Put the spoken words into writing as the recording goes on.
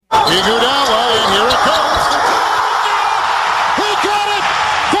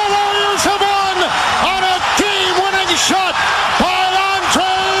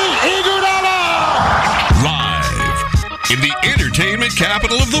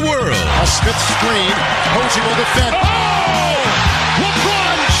the world. A Smith screen. Posey will defend. Oh!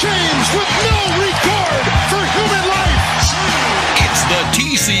 LeBron James with no regard for human life. It's the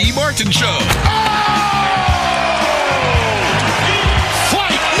T.C. Martin Show. Oh!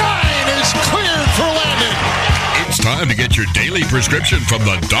 Flight 9 is cleared for landing. It's time to get your daily prescription from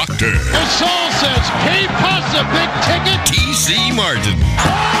the doctor. The soul says, "Hey, pasta, big ticket." T.C. Martin.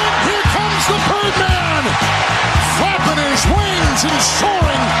 And here comes the Birdman, flapping his wings and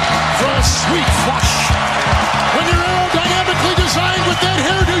soaring for a sweet flush. When you're aerodynamically designed with that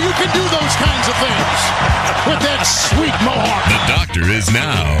hairdo, you can do those kinds of things with that sweet mohawk. The doctor is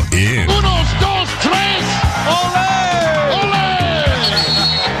now in. Unos, dos, tres. Ole! Ole!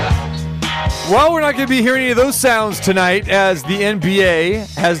 Well, we're not going to be hearing any of those sounds tonight as the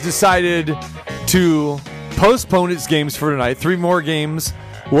NBA has decided to postpone its games for tonight. 3 more games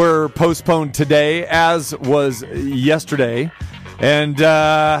were postponed today, as was yesterday. And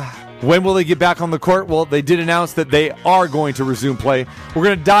when will they get back on the court? Well, they did announce that they are going to resume play. We're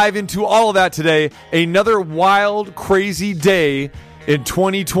going to dive into all of that today. Another wild, crazy day in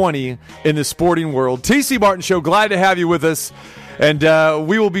 2020 in the sporting world. T.C. Martin Show, glad to have you with us. And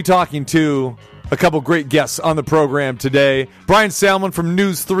we will be talking to a couple great guests on the program today. Bryan Salmond from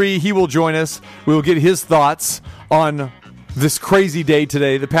News 3, he will join us. We will get his thoughts on this crazy day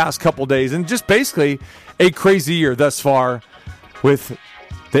today, the past couple days, and just basically a crazy year thus far with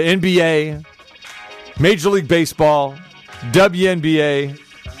the NBA, Major League Baseball, WNBA.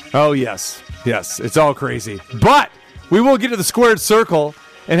 Oh, yes, it's all crazy. But we will get to the squared circle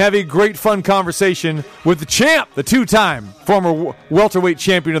and have a great, fun conversation with the champ, the 2-time former welterweight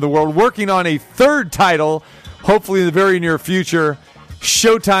champion of the world, working on a 3rd title, hopefully in the very near future.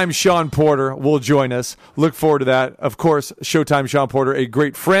 Showtime Shawn Porter will join us. Look forward to that. Of course, Showtime Shawn Porter, a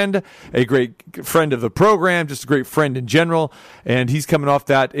great friend of the program, just a great friend in general. And he's coming off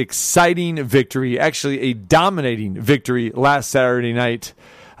that exciting victory, actually a dominating victory last Saturday night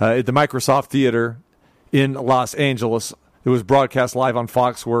at the Microsoft Theater in Los Angeles. It was broadcast live on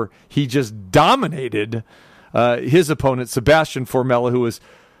Fox, where he just dominated his opponent, Sebastian Formella, who was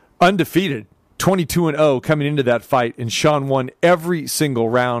undefeated, 22-0 coming into that fight. And Shawn won every single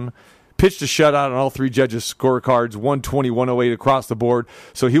round, pitched a shutout on all 3 judges' scorecards, 120-108 across the board.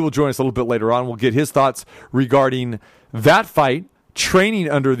 So he will join us a little bit later on. We'll get his thoughts regarding that fight, training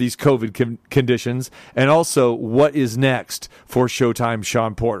under these COVID conditions, and also what is next for Showtime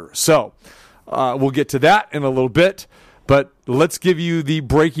Shawn Porter. So we'll get to that in a little bit. But let's give you the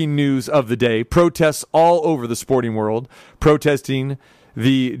breaking news of the day. Protests all over the sporting world protesting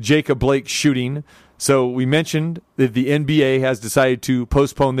the Jacob Blake shooting. So we mentioned that the NBA has decided to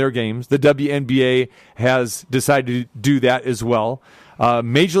postpone their games. The WNBA has decided to do that as well.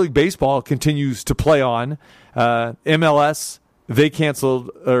 Major League Baseball continues to play on. MLS, they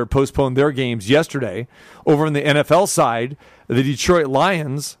canceled or postponed their games yesterday. Over on the NFL side, the Detroit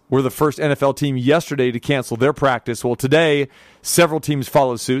Lions were the first NFL team yesterday to cancel their practice. Well, today, several teams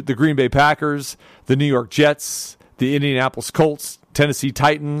followed suit. The Green Bay Packers, the New York Jets, the Indianapolis Colts, Tennessee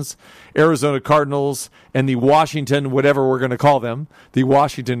Titans, Arizona Cardinals, and the Washington, whatever we're going to call them, the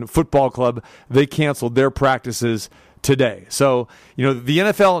Washington Football Club, they canceled their practices today. So, the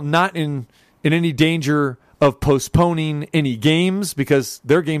NFL not in any danger of postponing any games because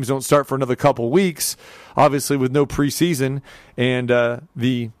their games don't start for another couple weeks, obviously with no preseason, and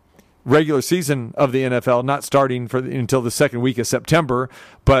the regular season of the NFL not starting until the second week of September.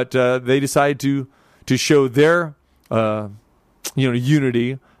 But they decided to show their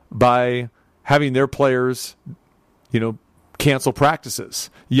unity by having their players cancel practices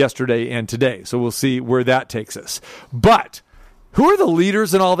yesterday and today. So we'll see where that takes us. But who are the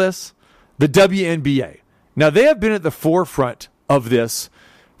leaders in all this? The WNBA. Now, they have been at the forefront of this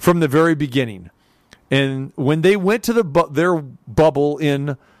from the very beginning. And when they went to their bubble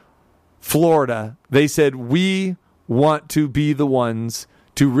in Florida, they said, we want to be the ones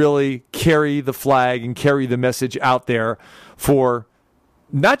to really carry the flag and carry the message out there for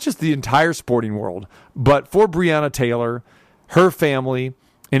not just the entire sporting world, but for Breonna Taylor, her family,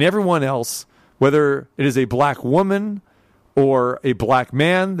 and everyone else, whether it is a black woman or a black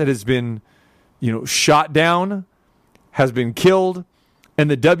man that has been shot down, has been killed,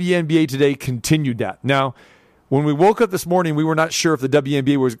 and the WNBA today continued that. Now, when we woke up this morning, we were not sure if the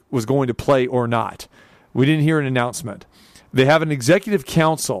WNBA was going to play or not. We didn't hear an announcement. They have an executive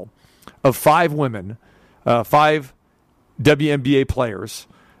council of 5 women, 5 WNBA players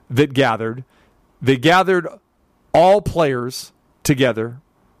that gathered. They gathered all players together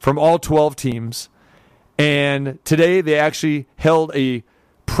from all 12 teams, and today they actually held a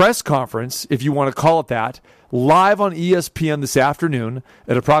press conference, if you want to call it that, live on ESPN this afternoon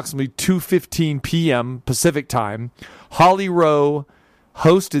at approximately 2:15 p.m. Pacific time. Holly Rowe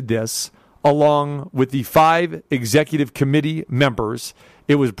hosted this along with the 5 executive committee members.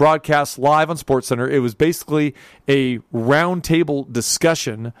 It was broadcast live on SportsCenter. It was basically a roundtable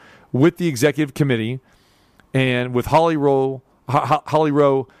discussion with the executive committee and with Holly Rowe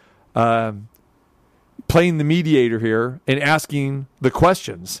playing the mediator here and asking the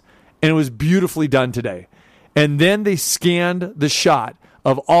questions. And it was beautifully done today. And then they scanned the shot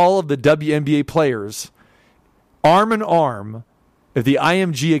of all of the WNBA players arm in arm at the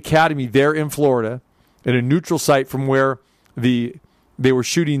IMG Academy there in Florida, at a neutral site from where they were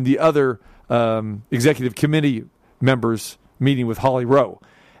shooting the other executive committee members meeting with Holly Rowe.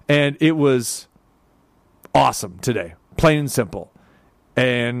 And it was awesome today, plain and simple.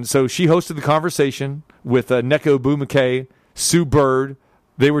 And so she hosted the conversation with Neko Bumake, Sue Bird.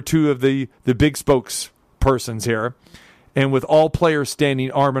 They were 2 of the big spokespersons here. And with all players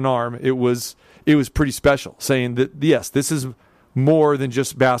standing arm in arm, it was pretty special, saying that, yes, this is more than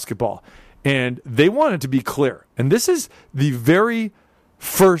just basketball. And they wanted to be clear. And this is the very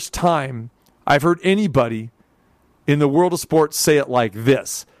first time I've heard anybody in the world of sports say it like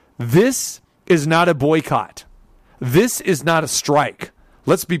this. This is not a boycott. This is not a strike.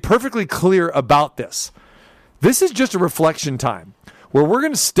 Let's be perfectly clear about this. This is just a reflection time where we're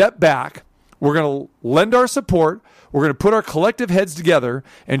going to step back, we're going to lend our support, we're going to put our collective heads together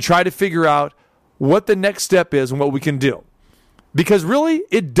and try to figure out what the next step is and what we can do. Because really,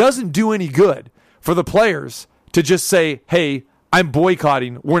 it doesn't do any good for the players to just say, hey, I'm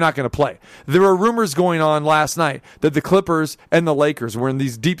boycotting, we're not going to play. There were rumors going on last night that the Clippers and the Lakers were in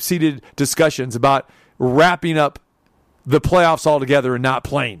these deep-seated discussions about wrapping up the playoffs altogether and not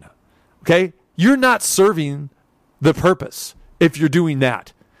playing. Okay? You're not serving the purpose if you're doing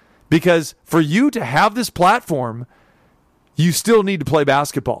that. Because for you to have this platform, you still need to play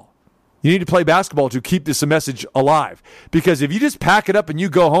basketball. You need to play basketball to keep this message alive. Because if you just pack it up and you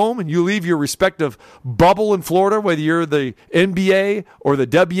go home and you leave your respective bubble in Florida, whether you're the NBA or the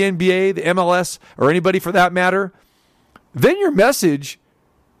WNBA, the MLS, or anybody for that matter, then your message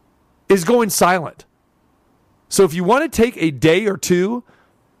is going silent. So if you want to take a day or two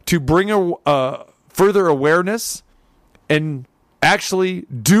to bring a further awareness and actually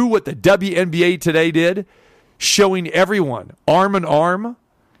do what the WNBA today did, showing everyone arm in arm,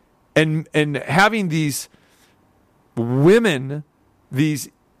 and having these women, these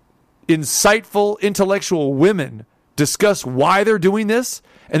insightful, intellectual women, discuss why they're doing this,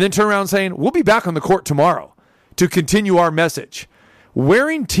 and then turn around saying, we'll be back on the court tomorrow to continue our message.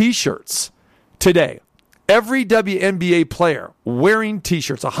 Wearing T-shirts today, every WNBA player wearing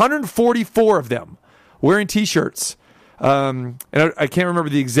T-shirts, 144 of them wearing T-shirts. And I can't remember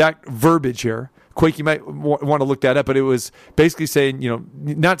the exact verbiage here. Quake, you might want to look that up, but it was basically saying,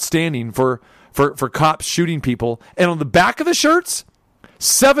 not standing for cops shooting people. And on the back of the shirts,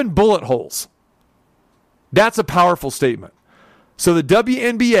 7 bullet holes. That's a powerful statement. So the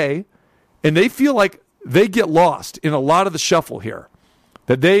WNBA, and they feel like they get lost in a lot of the shuffle here,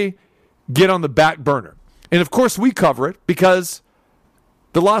 that they get on the back burner. And of course we cover it because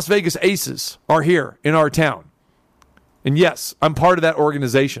the Las Vegas Aces are here in our town. And yes, I'm part of that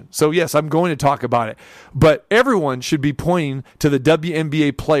organization. So yes, I'm going to talk about it. But everyone should be pointing to the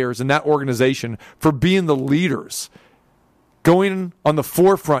WNBA players in that organization for being the leaders, going on the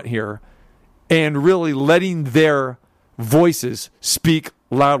forefront here and really letting their voices speak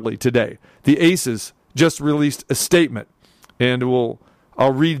loudly today. The Aces just released a statement, and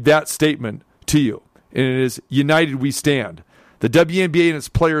I'll read that statement to you. And it is, "United we stand." The WNBA and its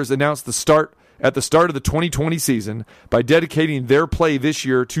players announced at the start of the 2020 season by dedicating their play this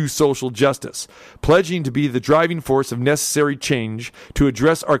year to social justice, pledging to be the driving force of necessary change to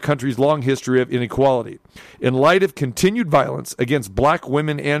address our country's long history of inequality. In light of continued violence against black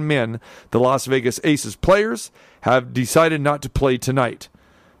women and men, the Las Vegas Aces players have decided not to play tonight.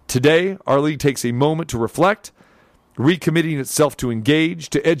 Today, our league takes a moment to reflect, recommitting itself to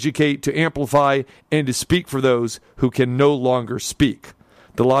engage, to educate, to amplify, and to speak for those who can no longer speak.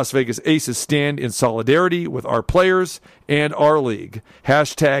 The Las Vegas Aces stand in solidarity with our players and our league.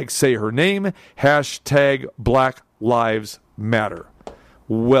 Hashtag say her name. Hashtag Black Lives Matter.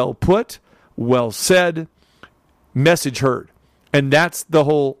 Well put, well said, message heard. And that's the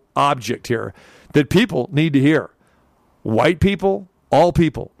whole object here that people need to hear. White people, all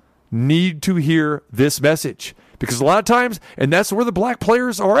people, need to hear this message. Because a lot of times, and that's where the black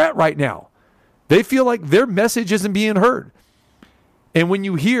players are at right now, they feel like their message isn't being heard. And when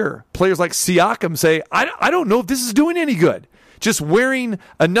you hear players like Siakam say, I don't know if this is doing any good, just wearing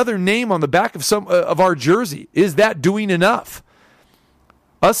another name on the back of some of our jersey, is that doing enough?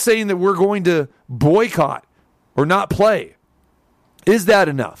 Us saying that we're going to boycott or not play, is that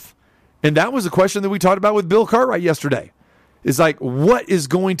enough? And that was a question that we talked about with Bill Cartwright yesterday. Is like, what is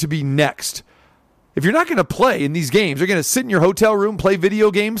going to be next? If you're not going to play in these games, you're going to sit in your hotel room, play video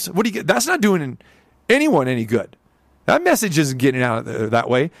games. What do you get? That's not doing anyone any good. That message isn't getting out that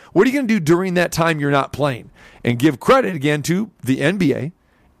way. What are you going to do during that time you're not playing? And give credit again to the NBA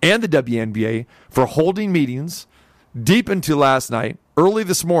and the WNBA for holding meetings deep into last night, early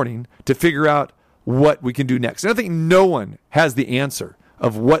this morning, to figure out what we can do next. And I think no one has the answer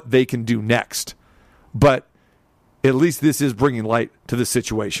of what they can do next. But at least this is bringing light to the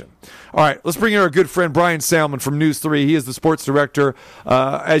situation. All right, let's bring in our good friend Bryan Salmond from News 3. He is the sports director.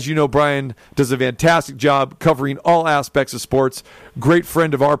 As you know, Bryan does a fantastic job covering all aspects of sports. Great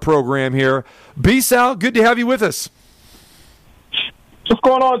friend of our program here. B-Sal, good to have you with us. What's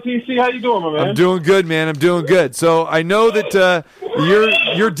going on, TC? How you doing, my man? I'm doing good, man. I'm doing good. So I know that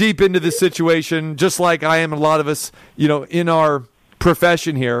you're deep into this situation, just like I am, and a lot of us, in our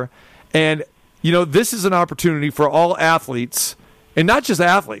profession here. And this is an opportunity for all athletes, and not just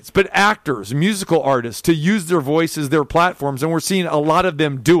athletes, but actors, musical artists, to use their voices, their platforms, and we're seeing a lot of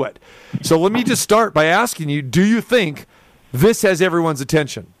them do it. So let me just start by asking you, do you think this has everyone's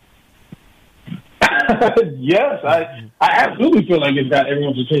attention? Yes, I absolutely feel like it's got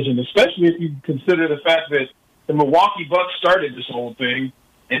everyone's attention, especially if you consider the fact that the Milwaukee Bucks started this whole thing,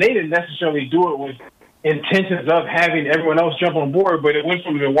 and they didn't necessarily do it with intentions of having everyone else jump on board, but it went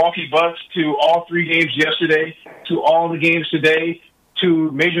from the Milwaukee Bucks to all 3 games yesterday, to all the games today,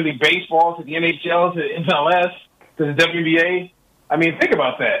 to Major League Baseball, to the NHL, to the MLS, to the WNBA. I mean, think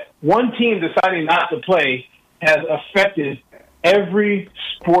about that. One team deciding not to play has affected every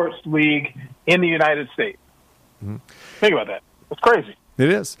sports league in the United States. Mm-hmm. Think about that. It's crazy. It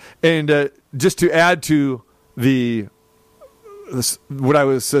is. And just to add to what I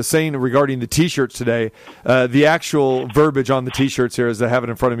was saying regarding the T-shirts today, the actual verbiage on the T-shirts here, as I have it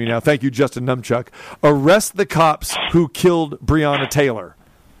in front of me now. Thank you, Justin Numchuck. Arrest the cops who killed Breonna Taylor.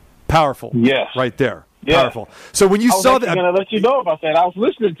 Powerful. Yes. Right there. Yes. Powerful. So when you saw that, I was going to let you know about that. I was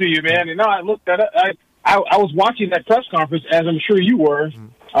listening to you, man. And I looked at it. I was watching that press conference, as I'm sure you were,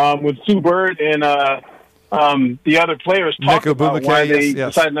 with Sue Bird and the other players talking about why they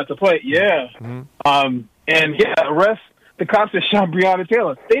decided not to play. Yeah. Mm-hmm. Arrest the cops that shot Breonna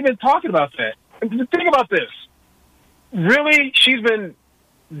Taylor. They've been talking about that. And think about this. Really? She's been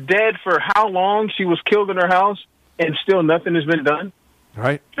dead for how long? She was killed in her house, and still nothing has been done?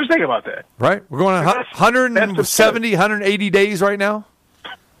 Right. Just think about that. Right. We're going on 170, 180 days right now?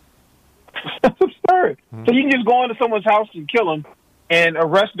 That's absurd. Mm-hmm. So you can just go into someone's house and kill them and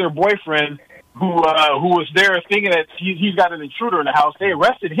arrest their boyfriend who was there thinking that he's got an intruder in the house. They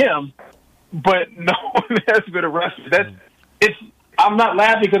arrested him, but no one has been arrested. I'm not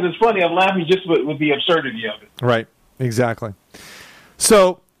laughing because it's funny. I'm laughing just with the absurdity of it. Right. Exactly.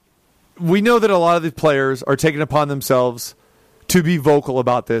 So we know that a lot of the players are taking upon themselves to be vocal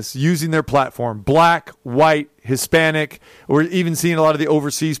about this, using their platform. Black, white, Hispanic. We're even seeing a lot of the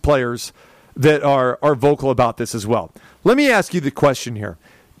overseas players that are vocal about this as well. Let me ask you the question here.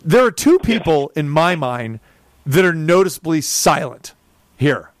 There are 2 people in my mind that are noticeably silent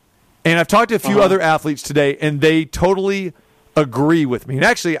here. And I've talked to a few other athletes today, and they totally agree with me. And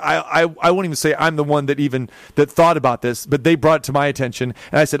actually, I won't even say I'm the one that thought about this, but they brought it to my attention,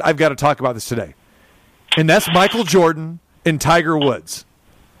 and I said, I've got to talk about this today. And that's Michael Jordan and Tiger Woods.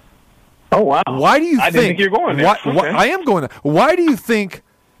 Oh, wow. Why do you think... I didn't think you were going there. I am going there. Why do you think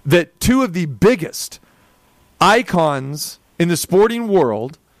that 2 of the biggest icons in the sporting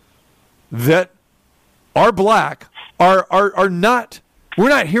world that are black are not... We're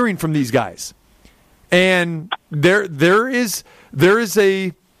not hearing from these guys. And there is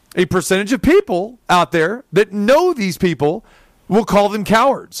a percentage of people out there that know these people will call them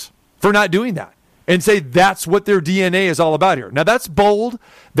cowards for not doing that and say that's what their DNA is all about here. Now, that's bold.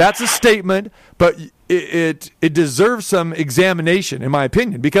 That's a statement, but it deserves some examination, in my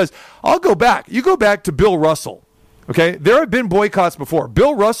opinion, because I'll go back. You go back to Bill Russell, okay? There have been boycotts before.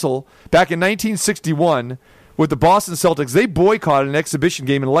 Bill Russell, back in 1961, with the Boston Celtics, they boycotted an exhibition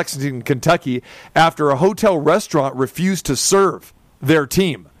game in Lexington, Kentucky, after a hotel restaurant refused to serve their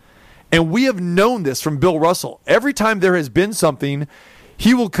team. And we have known this from Bill Russell. Every time there has been something,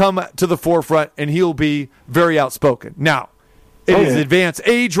 he will come to the forefront and he'll be very outspoken. Now, it is advanced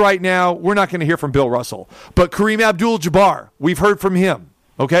age right now. We're not going to hear from Bill Russell. But Kareem Abdul-Jabbar, we've heard from him,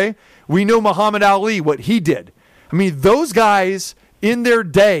 okay? We know Muhammad Ali, what he did. I mean, those guys in their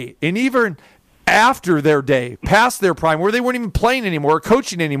day, and even after their day, past their prime, where they weren't even playing anymore,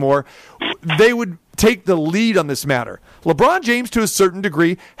 coaching anymore, they would take the lead on this matter. LeBron James, to a certain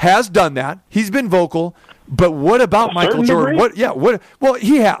degree, has done that. He's been vocal. But what about Michael Jordan? Well,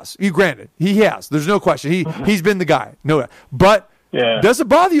 he has. Granted, he has. There's no question. He's been the guy. No, but does it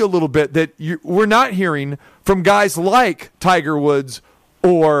bother you a little bit that we're not hearing from guys like Tiger Woods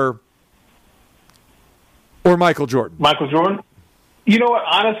or Michael Jordan? Michael Jordan. You know what?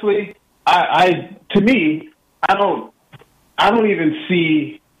 Honestly, I don't even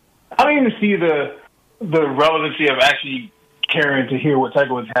see the relevancy of actually caring to hear what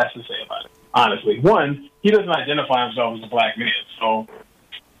Tiger Woods has to say about it. Honestly, one, he doesn't identify himself as a black man. So,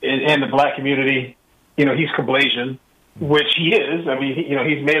 in the black community, he's Caucasian, which he is. I mean,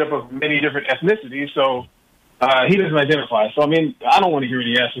 he's made up of many different ethnicities. So, he doesn't identify. So, I mean, I don't want to hear what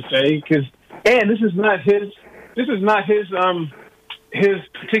he has to say and this is not his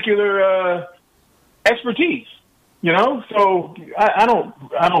particular expertise. So I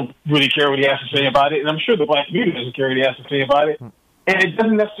don't really care what he has to say about it, and I'm sure the black community doesn't care what he has to say about it. And it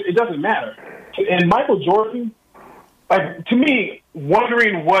doesn't matter. And Michael Jordan, to me,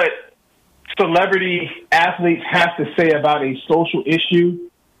 wondering what celebrity athletes have to say about a social issue,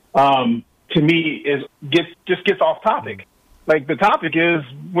 to me gets off topic. Like the topic is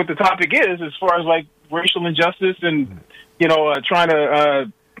what the topic is, as far as like racial injustice and trying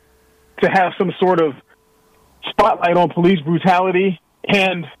to have some sort of spotlight on police brutality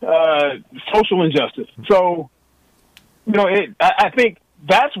and social injustice. So. I think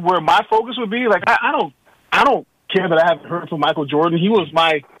that's where my focus would be. Like, I don't care that I haven't heard from Michael Jordan. He was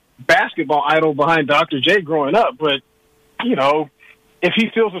my basketball idol behind Dr. J growing up. But, if he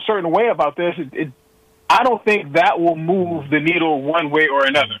feels a certain way about this, I don't think that will move the needle one way or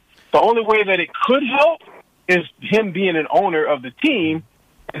another. The only way that it could help is him being an owner of the team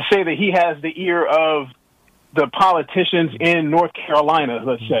and say that he has the ear of the politicians in North Carolina,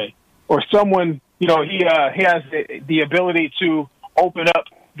 let's say, or someone. He has the ability to open up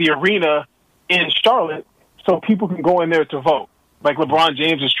the arena in Charlotte so people can go in there to vote, like LeBron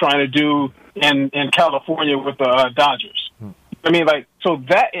James is trying to do in California with the Dodgers. I mean, so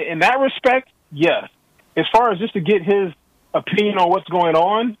that in that respect, yes. As far as just to get his opinion on what's going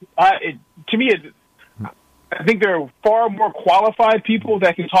on, I think there are far more qualified people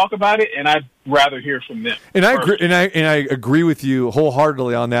that can talk about it, and I'd rather hear from them. And I agree, and I agree with you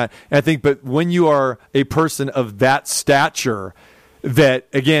wholeheartedly on that. And I think, but when you are a person of that stature, that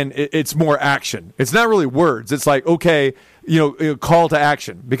again, it's more action. It's not really words. It's like, okay, call to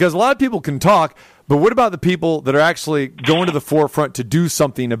action, because a lot of people can talk. But what about the people that are actually going to the forefront to do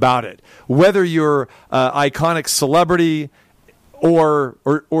something about it? Whether you're iconic celebrity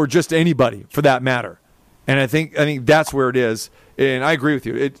or just anybody for that matter. And I think that's where it is, and I agree with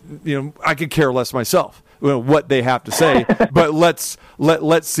you. I could care less myself what they have to say, but let's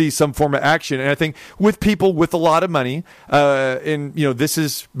see some form of action. And I think with people with a lot of money, and this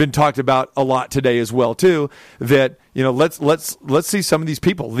has been talked about a lot today as well too. That let's see some of these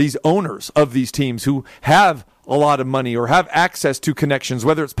people, these owners of these teams who have a lot of money or have access to connections,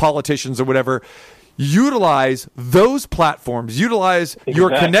 whether it's politicians or whatever. Utilize those platforms, utilize your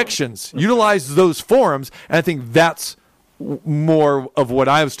connections, utilize those forums, and I think that's more of what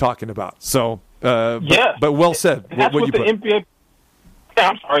I was talking about. So, but well said. That's what the NBA.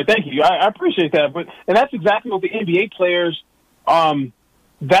 I'm sorry, thank you. I appreciate that, and that's exactly what the NBA players.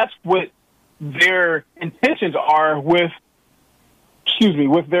 That's what their intentions are with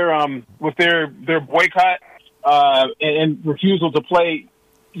their boycott and refusal to play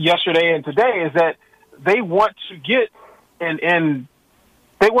yesterday and today, is that they want to get and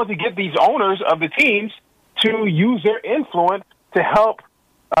they want to get these owners of the teams to use their influence to help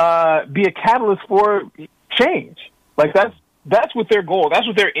be a catalyst for change. Like that's what their goal, that's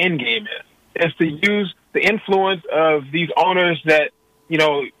what their end game is to use the influence of these owners that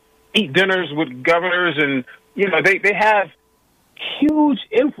eat dinners with governors, and they have huge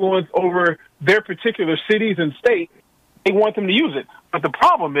influence over their particular cities and states. They want them to use it. But the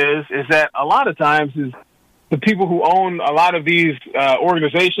problem is that a lot of times is the people who own a lot of these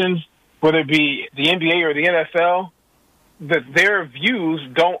organizations, whether it be the NBA or the NFL, that their views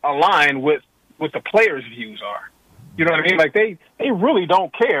don't align with what the players' views are. You know what I mean? Like they really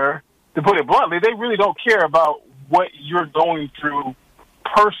don't care, to put it bluntly, they really don't care about what you're going through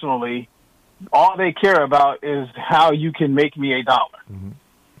personally. All they care about is how you can make me $1. Mm-hmm.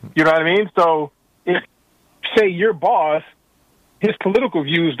 You know what I mean? So if, say, your boss, his political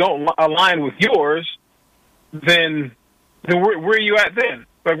views don't align with yours, then where are you at then?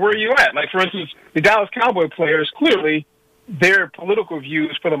 Like, where are you at? Like, for instance, the Dallas Cowboy players, clearly, their political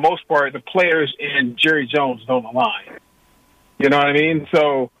views, for the most part, the players and Jerry Jones don't align. You know what I mean?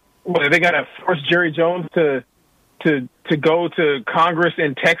 So what, are they going to force Jerry Jones to go to Congress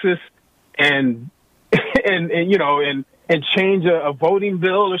in Texas and change a voting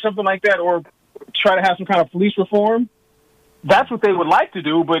bill or something like that, or try to have some kind of police reform? That's what they would like to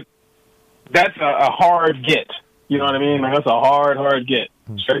do, but that's a hard get. You know what I mean? Like, that's a hard get.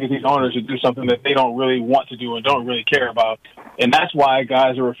 Try to get these owners to do something that they don't really want to do and don't really care about. And that's why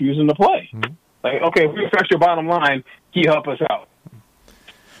guys are refusing to play. Like, okay, if we affect your bottom line, can you help us out?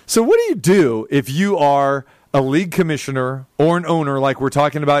 So what do you do if you are a league commissioner or an owner like we're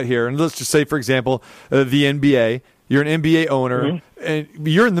talking about here? And let's just say, for example, the NBA. You're an NBA owner, and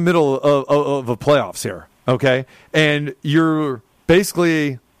you're in the middle of a playoffs here, okay? And you're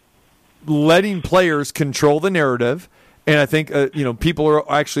basically letting players control the narrative, and I think people are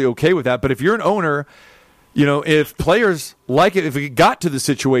actually okay with that. But if you're an owner, if players like it, if it got to the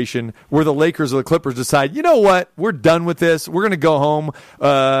situation where the Lakers or the Clippers decide, you know what, we're done with this, we're going to go home,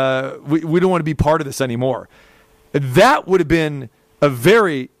 we don't want to be part of this anymore, that would have been a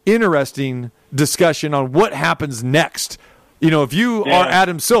very interesting discussion on what happens next. If you are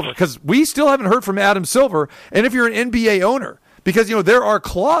Adam Silver, because we still haven't heard from Adam Silver, and if you're an NBA owner, because, there are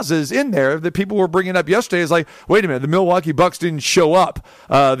clauses in there that people were bringing up yesterday. Is like, wait a minute, the Milwaukee Bucks didn't show up.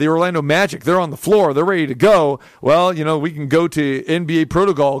 The Orlando Magic, they're on the floor. They're ready to go. Well, we can go to NBA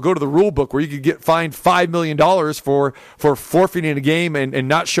protocol, go to the rule book where you could get fined $5 million for forfeiting a game and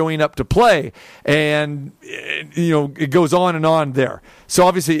not showing up to play. And, it goes on and on there. So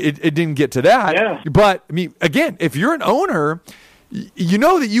obviously it didn't get to that. Yeah. But, I mean, again, if you're an owner, you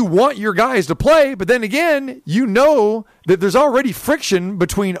know that you want your guys to play, but then again, you know that there's already friction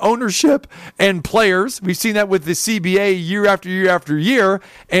between ownership and players. We've seen that with the CBA year after year after year,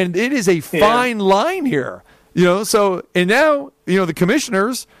 and it is a fine line here. So, and now, the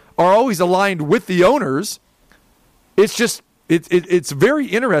commissioners are always aligned with the owners. It's just, it's very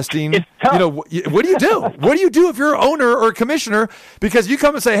interesting. What do you do? What do you do if you're an owner or a commissioner? Because you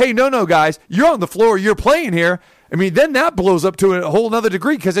come and say, hey, no, guys, you're on the floor, you're playing here. I mean, then that blows up to a whole nother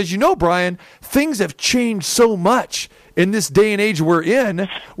degree because, as you know, Brian, things have changed so much in this day and age we're in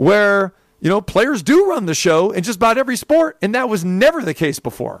where, players do run the show in just about every sport, and that was never the case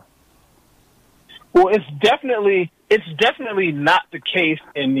before. Well, it's definitely not the case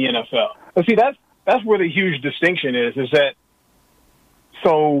in the NFL. But see, that's where the huge distinction is that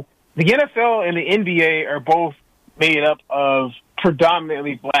so the NFL and the NBA are both made up of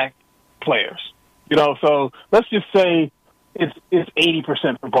predominantly black players. So let's just say it's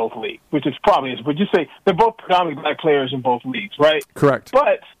 80% for both leagues, which is probably is. But just say they're both predominantly black players in both leagues, right? Correct.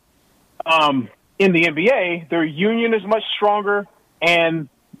 But in the NBA, their union is much stronger, and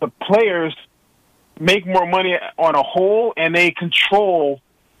the players make more money on a whole, and they control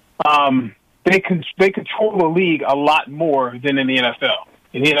they control the league a lot more than in the NFL.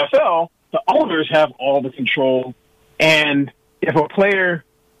 In the NFL, the owners have all the control, and if a player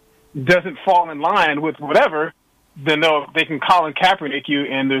doesn't fall in line with whatever, then they can Colin Kaepernick you,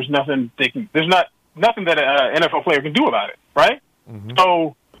 and there's nothing that an NFL player can do about it, right? Mm-hmm.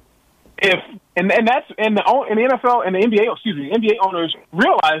 So the NFL and the NBA owners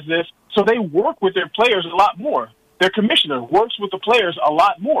realize this, so they work with their players a lot more. Their commissioner works with the players a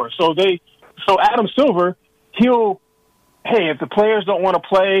lot more. So Adam Silver, if the players don't want to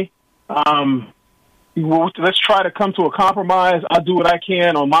play, let's try to come to a compromise. I'll do what I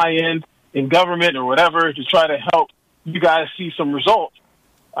can on my end in government or whatever to try to help you guys see some results.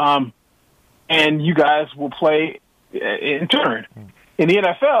 And you guys will play in turn. In the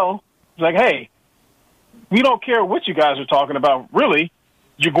NFL, it's like, hey, we don't care what you guys are talking about. Really,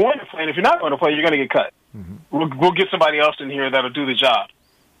 you're going to play, and if you're not going to play, you're going to get cut. Mm-hmm. We'll get somebody else in here that'll do the job.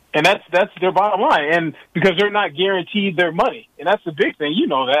 And that's their bottom line. And because they're not guaranteed their money. And that's the big thing. You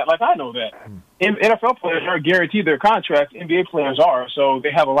know that, like I know that. NFL players aren't guaranteed their contracts. NBA players are, so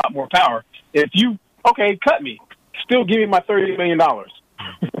they have a lot more power. If you, cut me. Still give me my $30 million.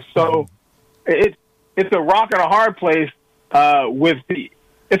 So it's a rock and a hard place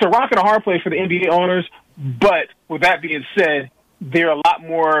it's a rock and a hard place for the NBA owners. But with that being said, they're a lot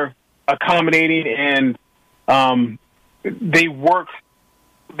more accommodating, and they work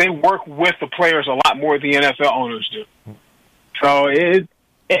with the players a lot more than the NFL owners do. So and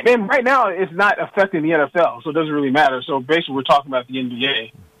right now it's not affecting the NFL, so it doesn't really matter. So basically we're talking about the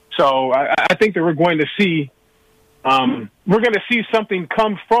NBA. So I think that we're going to see something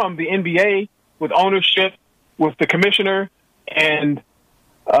come from the NBA with ownership, with the commissioner, and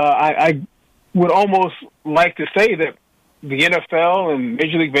I would almost like to say that the NFL and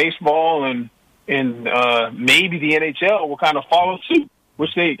Major League Baseball and and maybe the NHL will kind of follow suit,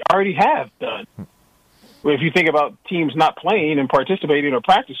 which they already have done. If you think about teams not playing and participating or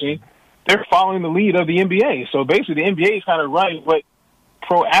practicing, they're following the lead of the NBA. So basically, the NBA is kind of running what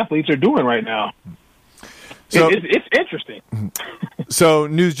pro athletes are doing right now. So it's interesting. So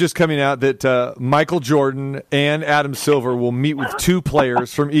news just coming out that Michael Jordan and Adam Silver will meet with 2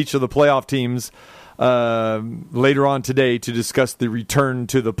 players from each of the playoff teams later on today to discuss the return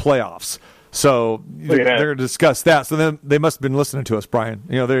to the playoffs. So they're going to discuss that. So then they must have been listening to us, Brian.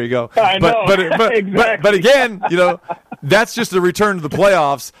 There you go. I know. But again, that's just a return to the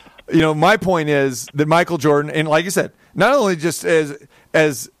playoffs. My point is that Michael Jordan, and like I said, not only just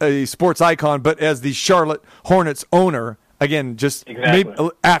as a sports icon, but as the Charlotte Hornets owner, again, just maybe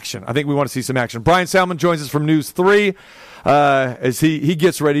action. I think we want to see some action. Bryan Salmond joins us from News 3 as he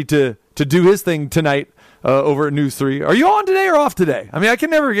gets ready to do his thing tonight over at News 3. Are you on today or off today? I mean, I can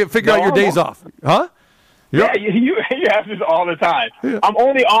never figure out your days off. Huh? Yeah, you have this all the time. Yeah. I'm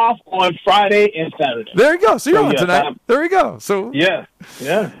only off on Friday and Saturday. There you go. So you're on tonight. There you go. So yeah.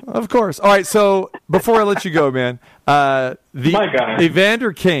 Of course. All right. So before I let you go, man,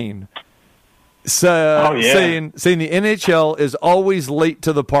 Evander Kane saying the NHL is always late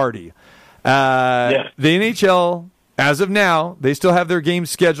to the party. The NHL, as of now, they still have their game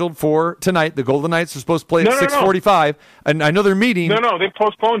scheduled for tonight. The Golden Knights are supposed to play at 6:45, and I know they're meeting. No, they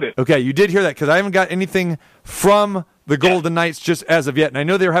postponed it. Okay, you did hear that because I haven't got anything from the Golden Knights just as of yet, and I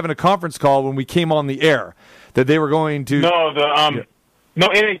know they were having a conference call when we came on the air that they were going to. No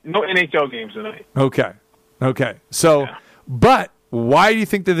NHL games tonight. Okay. So, but why do you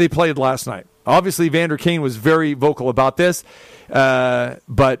think that they played last night? Obviously, Evander Kane was very vocal about this,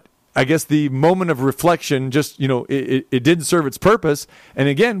 but I guess the moment of reflection just, it didn't serve its purpose. And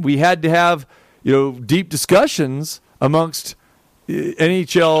again, we had to have, deep discussions amongst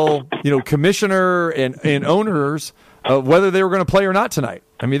NHL, commissioner and owners of whether they were going to play or not tonight.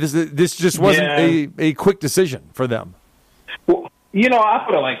 I mean, this just wasn't a quick decision for them. Well, I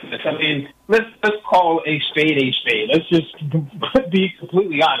put it like this. I mean, let's call a spade a spade. Let's just be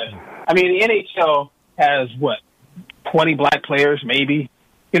completely honest. I mean, the NHL has, 20 black players maybe?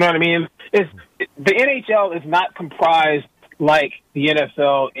 You know what I mean? The NHL is not comprised like the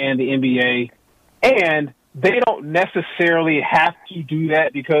NFL and the NBA, and they don't necessarily have to do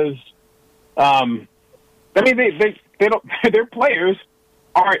that because, they don't. Their players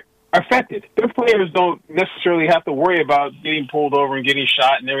aren't affected. Their players don't necessarily have to worry about getting pulled over and getting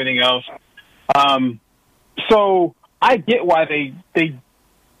shot and everything else. So I get why they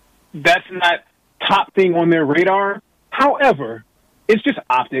that's not top thing on their radar. However, it's just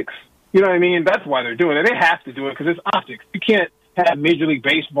optics. You know what I mean? That's why they're doing it. They have to do it because it's optics. You can't have Major League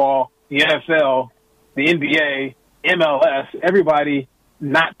Baseball, the NFL, the NBA, MLS, everybody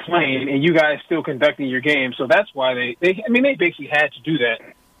not playing, and you guys still conducting your game. So that's why they basically had to do that.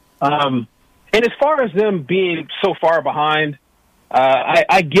 And as far as them being so far behind,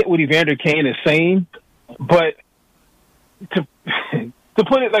 I get what Evander Kane is saying, but to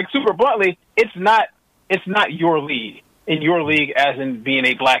put it like super bluntly, it's not your league. In your league, as in being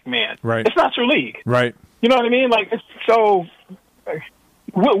a black man, right? It's not your league, right? You know what I mean? Like,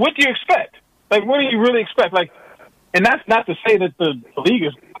 what do you expect? Like, what do you really expect? Like, and that's not to say that the league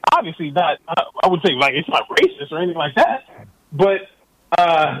is obviously not. I would say like it's not racist or anything like that, but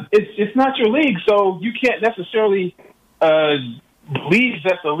it's not your league, so you can't necessarily believe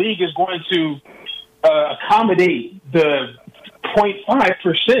that the league is going to accommodate the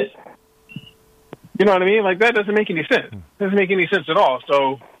 0.5%. You know what I mean? Like, that doesn't make any sense. It doesn't make any sense at all.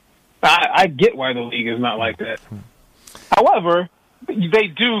 So I get why the league is not like that. However, they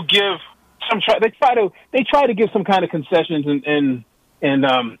do give some. They try to give some kind of concessions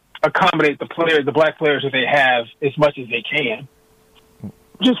and accommodate the black players that they have as much as they can.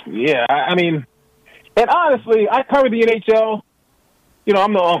 I mean, and honestly, I cover the NHL.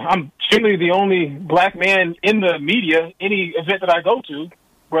 I'm generally the only black man in the media, any event that I go to,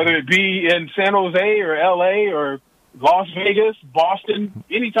 whether it be in San Jose or LA or Las Vegas, Boston.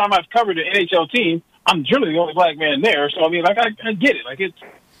 Anytime I've covered an NHL team, I'm generally the only black man there. So I mean, like, I get it. Like,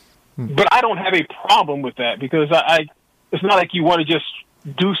 but I don't have a problem with that because it's not like you want to just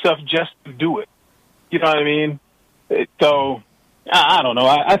do stuff just to do it. You know what I mean? So I don't know.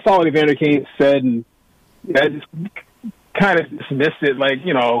 I saw what Evander Kane said, and I just kind of dismissed it. Like,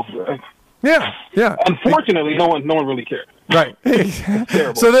 yeah. Unfortunately, no one really cared. Right.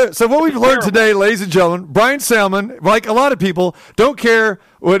 So what we've learned today, ladies and gentlemen, Bryan Salmond, like a lot of people, don't care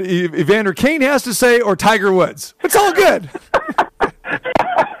what Evander Kane has to say or Tiger Woods. It's all good.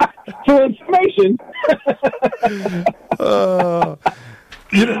 For information.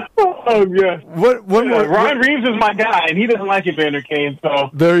 Oh, yeah. One more. Ryan Reeves is my guy, and he doesn't like Evander Kane, so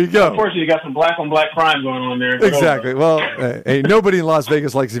there you go. Unfortunately, you got some black-on-black crime going on there. Exactly. Well, hey, nobody in Las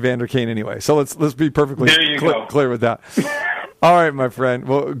Vegas likes Evander Kane anyway, so let's be perfectly clear with that. All right, my friend.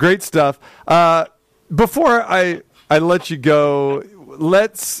 Well, great stuff. Before I let you go,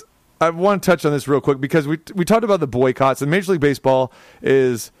 I want to touch on this real quick because we talked about the boycotts, and Major League Baseball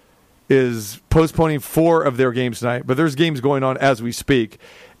is postponing 4 of their games tonight, but there's games going on as we speak.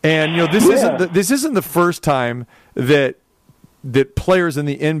 And this isn't the first time that players in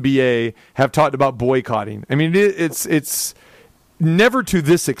the NBA have talked about boycotting. I mean, it's never to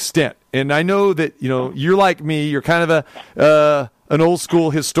this extent. And I know that you're like me. You're kind of an old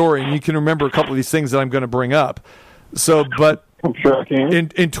school historian. You can remember a couple of these things that I'm going to bring up. So, but I'm sure I can.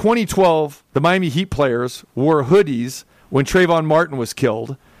 In 2012, the Miami Heat players wore hoodies when Trayvon Martin was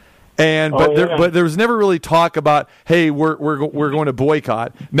killed. But there was never really talk about, hey, we're going to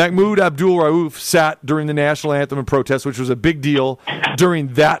boycott. Mahmoud Abdul-Rauf sat during the national anthem and protest, which was a big deal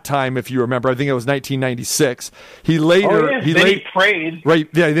during that time, if you remember. I think it was 1996. He prayed. Right,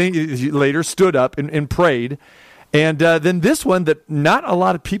 yeah, I think he later stood up and prayed. And then this one that not a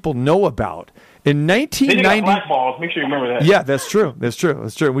lot of people know about. In 1990, then you got blackballs. Make sure you remember that. Yeah, that's true.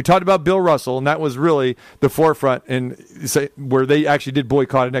 We talked about Bill Russell, and that was really the forefront, and where they actually did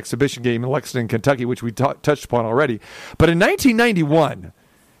boycott an exhibition game in Lexington, Kentucky, which we touched upon already. But in 1991,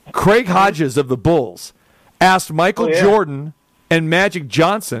 Craig Hodges of the Bulls asked Michael Jordan and Magic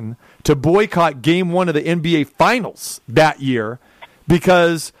Johnson to boycott Game 1 of the NBA Finals that year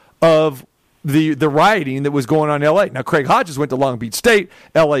because of the rioting that was going on in L.A. Now, Craig Hodges went to Long Beach State,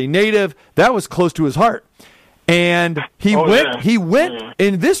 L.A. native. That was close to his heart. And he went,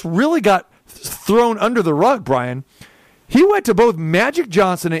 and this really got thrown under the rug, Brian. He went to both Magic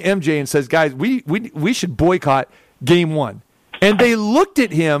Johnson and MJ and says, guys, we should boycott Game 1. And they looked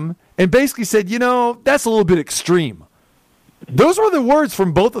at him and basically said, that's a little bit extreme. Those were the words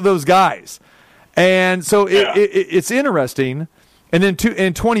from both of those guys. And so it's interesting. And then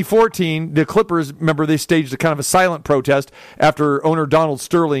in 2014, the Clippers, remember, they staged a kind of a silent protest after owner Donald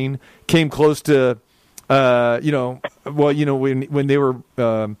Sterling came close to, when they were,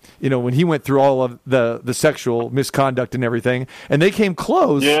 when he went through all of the sexual misconduct and everything, and they came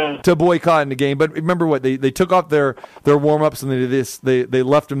close to boycotting the game. But remember what they took off their warm ups and they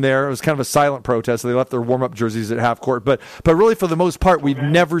left them there. It was kind of a silent protest. They left their warm up jerseys at half court. But really, for the most part, we've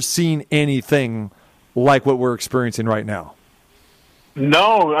never seen anything like what we're experiencing right now.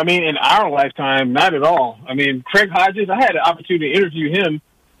 No, I mean, in our lifetime, not at all. I mean, Craig Hodges, I had an opportunity to interview him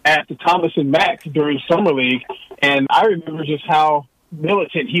at the Thomas and Mack during Summer League, and I remember just how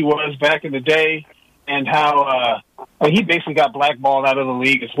militant he was back in the day and how he basically got blackballed out of the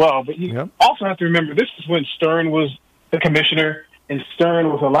league as well. But you also have to remember, this is when Stern was the commissioner, and Stern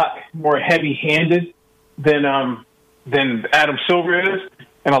was a lot more heavy-handed than Adam Silver is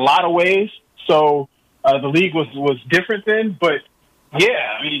in a lot of ways. So the league was different then, but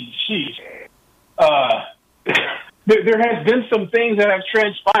yeah, I mean, geez. There has been some things that have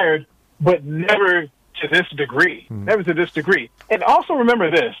transpired, but never to this degree. Never to this degree. And also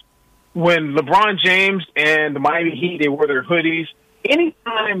remember this. When LeBron James and the Miami Heat, they wore their hoodies,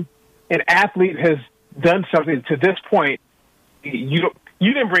 anytime an athlete has done something to this point, you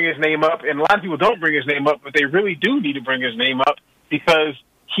didn't bring his name up, and a lot of people don't bring his name up, but they really do need to bring his name up because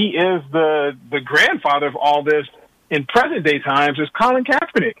he is the grandfather of all this. In present day times, is Colin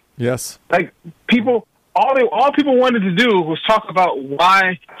Kaepernick. Yes. Like all people wanted to do was talk about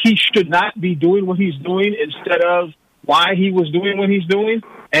why he should not be doing what he's doing instead of why he was doing what he's doing.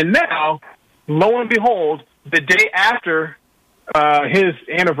 And now, lo and behold, the day after his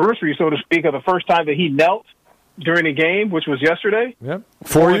anniversary, so to speak, of the first time that he knelt during a game, which was yesterday. Yep.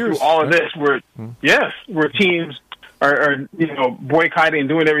 4 years. Through all of this, where teams are boycotting and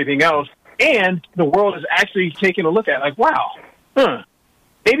doing everything else. And the world is actually taking a look at it, like, wow,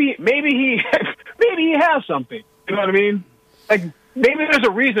 maybe he has something. You know what I mean? Like, maybe there's a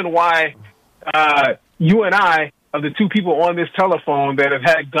reason why you and I, of the two people on this telephone that have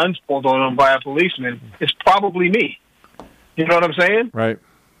had guns pulled on them by a policeman, it's probably me. You know what I'm saying? Right.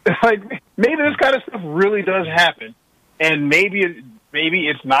 Like, maybe this kind of stuff really does happen, and maybe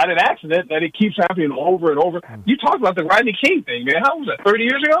it's not an accident that it keeps happening over and over. You talked about the Rodney King thing, man. How was that? 30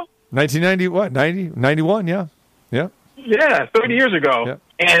 years ago? 91, yeah. Yeah, 30 years ago. Yeah.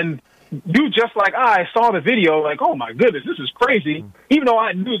 And you, just like I, saw the video, like, oh, my goodness, this is crazy. Even though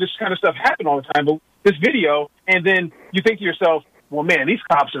I knew this kind of stuff happened all the time, but this video, and then you think to yourself, well, man, these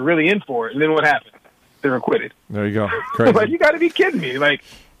cops are really in for it. And then what happened? They're acquitted. There you go. Crazy. Like, you got to be kidding me. Like,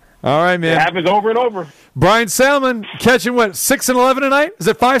 All right, man. It happens over and over. Bryan Salmond catching what, 6 and 11 tonight? Is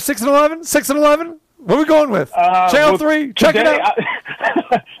it 5, 6 and 11? 6 and 11? What are we going with? Channel 3, check it out.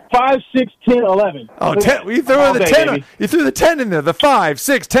 5, 6, 10, 11. Oh, 10. You threw the 10. You threw the 10 in there. The 5,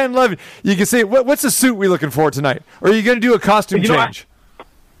 6, 10, 11. You can see what's the suit we looking for tonight? Or are you going to do a costume change?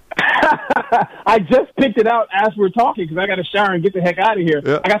 I just picked it out as we were talking because I got to shower and get the heck out of here.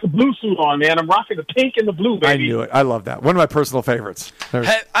 Yeah. I got the blue suit on, man. I'm rocking the pink and the blue, baby. I knew it. I love that. One of my personal favorites.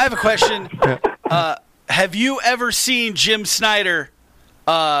 I have a question. Have you ever seen Jim Snyder?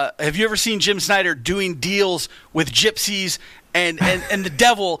 Doing deals with gypsies and the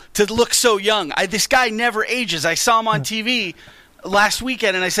devil to look so young? This guy never ages. I saw him on TV last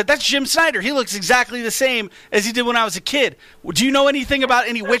weekend, and I said, that's Jim Snyder. He looks exactly the same as he did when I was a kid. Do you know anything about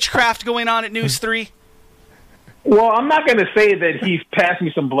any witchcraft going on at News 3? Well, I'm not going to say that he's passed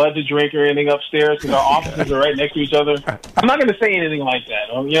me some blood to drink or anything upstairs because our offices are right next to each other. I'm not going to say anything like that.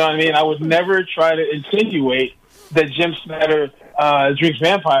 You know what I mean? I would never try to insinuate that Jim Snyder drinks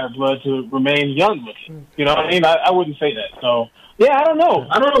vampire blood to remain young looking. You know what I mean? I wouldn't say that. So, yeah, I don't know.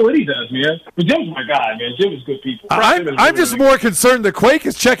 I don't know what he does, man. But Jim's my guy, man. Jim is good people. I'm just more concerned that Quake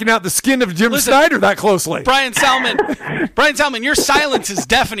is checking out the skin of Jim Snyder that closely. Bryan Salmond, your silence is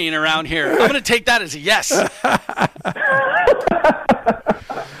deafening around here. I'm going to take that as a yes.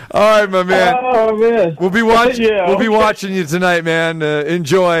 All right, my man. Oh, man. We'll be watching. Yeah, we'll be watching you tonight, man.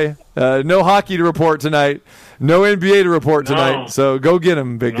 Enjoy. No hockey to report tonight. No NBA to report tonight. So go get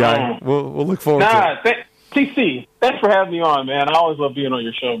him, big guy. We'll look forward to it. TC, thanks for having me on, man. I always love being on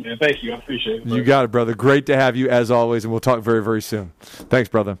your show, man. Thank you. I appreciate it. You got it, brother. Great to have you as always, and we'll talk very, very soon. Thanks,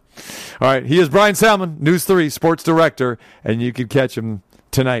 brother. All right, he is Bryan Salmond, News 3 sports director, and you can catch him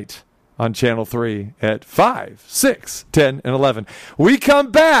tonight on Channel 3 at 5, 6, 10, and 11. We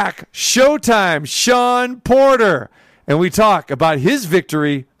come back, Showtime, Shawn Porter, and we talk about his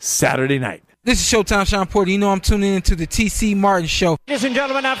victory Saturday night. This is Showtime, Shawn Porter. You know I'm tuning into the T.C. Martin Show. Ladies and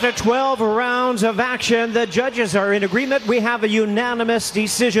gentlemen, after 12 rounds of action, the judges are in agreement. We have a unanimous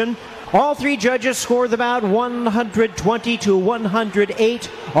decision. All three judges scored the bout 120 to 108.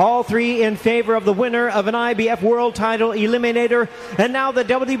 All three in favor of the winner of an IBF World Title Eliminator. And now the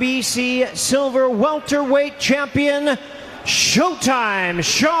WBC Silver Welterweight Champion, Showtime,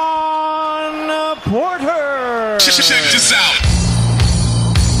 Shawn Porter. Check this out.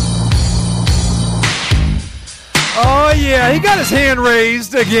 Oh, yeah, he got his hand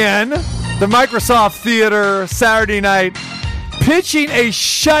raised again. The Microsoft Theater Saturday night, pitching a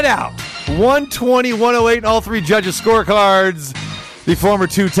shutout. 120-108 all three judges' scorecards. The former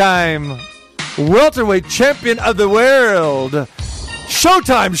two-time welterweight champion of the world,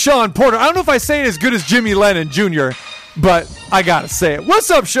 Showtime, Shawn Porter. I don't know if I say it as good as Jimmy Lennon Jr., but I got to say it.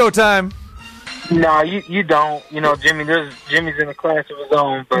 What's up, Showtime? No, you don't. You know, Jimmy's in a class of his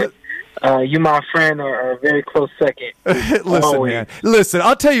own, but you, my friend, are a very close second. Listen, man. Listen,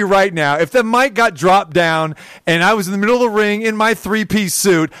 I'll tell you right now, if the mic got dropped down and I was in the middle of the ring in my three-piece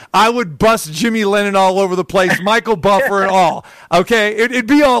suit, I would bust Jimmy Lennon all over the place, Michael Buffer and all. Okay? It'd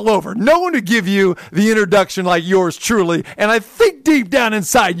be all over. No one would give you the introduction like yours truly, and I think deep down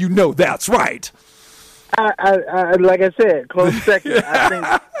inside you know that's right. I like I said, close second.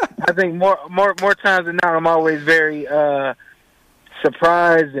 I think more times than not, I'm always very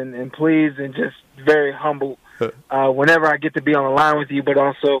surprised and pleased and just very humble whenever I get to be on the line with you. But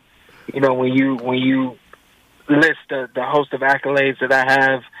also, you know, when you list the host of accolades that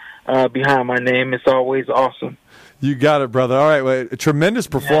I have behind my name, it's always awesome. You got it, brother. All right, well, a tremendous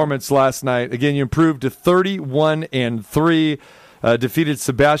performance last night. Again, you improved to 31-3, defeated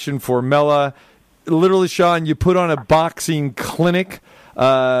Sebastian Formella. Literally, Shawn, you put on a boxing clinic.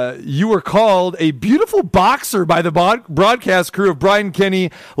 You were called a beautiful boxer by the broadcast crew of Brian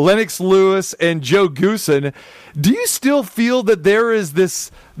Kenny, Lennox Lewis, and Joe Goosen. Do you still feel that there is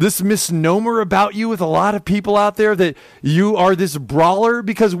this misnomer about you with a lot of people out there that you are this brawler?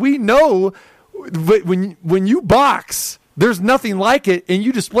 Because we know when you box, there's nothing like it, and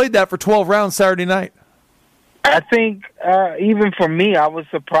you displayed that for 12 rounds Saturday night. I think even for me, I was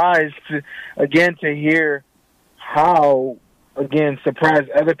surprised to hear how, surprised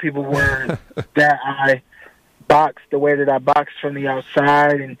other people were that I boxed the way that I boxed from the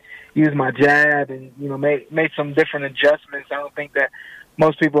outside and used my jab and, you know, made some different adjustments. I don't think that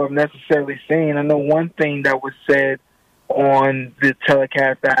most people have necessarily seen. I know one thing that was said on the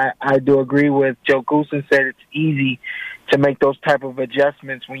telecast that I do agree with. Joe Goosen said it's easy to make those type of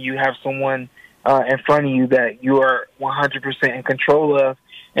adjustments when you have someone in front of you that you are 100% in control of,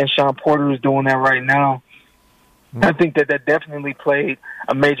 and Shawn Porter is doing that right now. I think that definitely played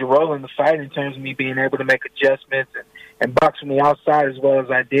a major role in the fight in terms of me being able to make adjustments and box from the outside as well as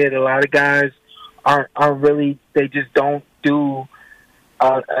I did. A lot of guys aren't really. They just don't do.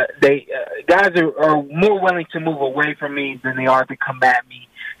 Guys are more willing to move away from me than they are to come at me.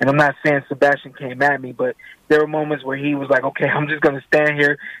 And I'm not saying Sebastian came at me, but there were moments where he was like, okay, I'm just going to stand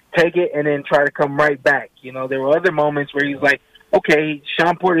here, take it, and then try to come right back. You know, there were other moments where he's like, okay,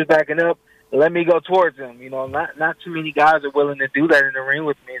 Shawn Porter's backing up, let me go towards him. You know, not too many guys are willing to do that in the ring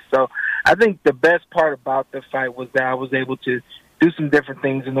with me. So I think the best part about the fight was that I was able to do some different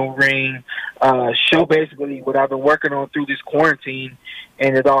things in the ring, show basically what I've been working on through this quarantine,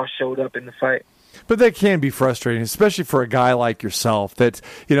 and it all showed up in the fight. But that can be frustrating, especially for a guy like yourself that's,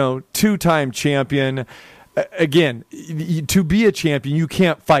 two-time champion. Again, to be a champion, you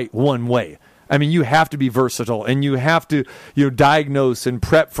can't fight one way. I mean, you have to be versatile, and you have to, diagnose and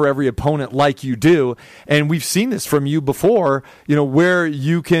prep for every opponent like you do. And we've seen this from you before, where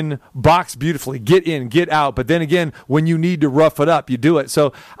you can box beautifully, get in, get out. But then again, when you need to rough it up, you do it.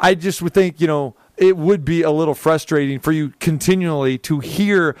 So I just would think, it would be a little frustrating for you continually to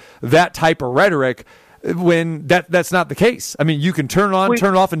hear that type of rhetoric when that's not the case. I mean, you can turn on,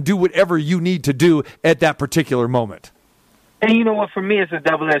 turn off, and do whatever you need to do at that particular moment. And you know what? For me, it's a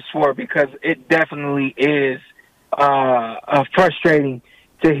double-edged sword because it definitely is frustrating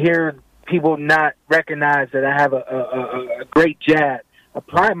to hear people not recognize that I have a great jab. I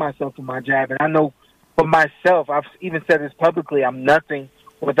pride myself on my jab, and I know for myself, I've even said this publicly, I'm nothing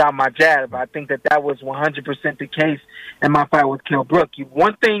without my jab. I think that was 100% the case in my fight with Kell Brook.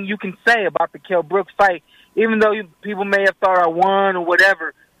 One thing you can say about the Kell Brook fight, even though people may have thought I won or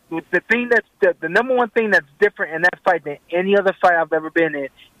whatever, the thing the number one thing that's different in that fight than any other fight I've ever been in,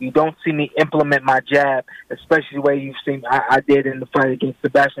 you don't see me implement my jab, especially the way you've seen I did in the fight against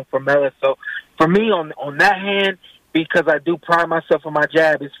Sebastian Formella. So for me, on that hand, because I do pride myself on my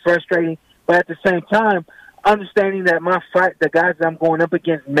jab, it's frustrating. But at the same time, understanding that my fight, the guys that I'm going up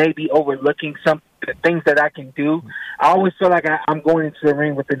against may be overlooking some things that I can do, I always feel like I'm going into the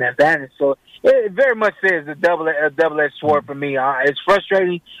ring with an advantage. So it very much is a double-edged sword for me. It's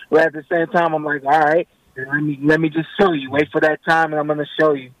frustrating, but at the same time, I'm like, all right, let me just show you. Wait for that time, and I'm going to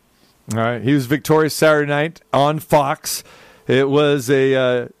show you. All right. He was victorious Saturday night on Fox. It was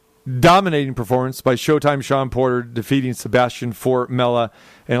a dominating performance by Showtime Shawn Porter, defeating Sebastian Formella,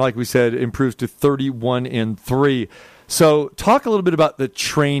 and like we said, improves to 31-3. So talk a little bit about the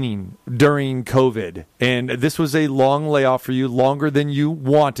training during COVID. And this was a long layoff for you, longer than you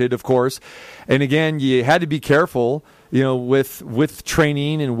wanted, of course. And again, you had to be careful, with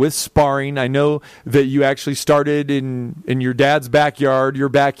training and with sparring. I know that you actually started in your dad's backyard,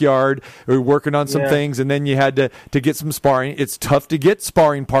 working on some things, and then you had to get some sparring. It's tough to get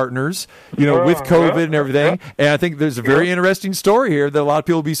sparring partners, with COVID and everything. And I think there's a very interesting story here that a lot of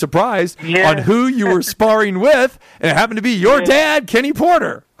people will be surprised on who you were sparring with, and it happened to be your dad, Kenny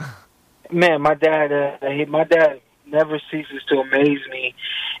Porter. Man, my dad never ceases to amaze me.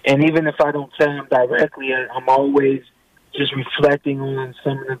 And even if I don't tell him directly, I'm always just reflecting on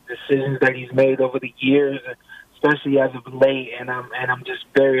some of the decisions that he's made over the years, especially as of late. And I'm just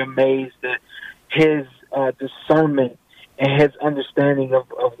very amazed at his discernment and his understanding of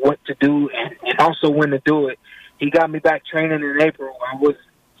what to do and also when to do it. He got me back training in April. I was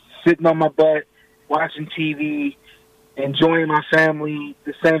sitting on my butt, watching TV, enjoying my family,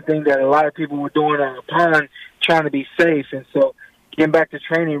 the same thing that a lot of people were doing on the pond, trying to be safe. And so getting back to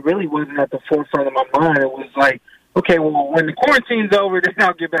training really wasn't at the forefront of my mind. It was like, okay, well, when the quarantine's over, then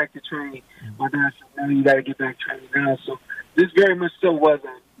I'll get back to training. My dad said, no, you got to get back training now. So this very much so was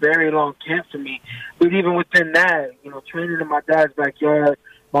a very long camp for me. But even within that, training in my dad's backyard,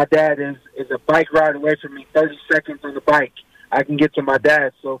 my dad is a bike ride away from me, 30 seconds on the bike. I can get to my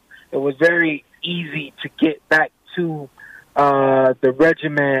dad. So it was very easy to get back to the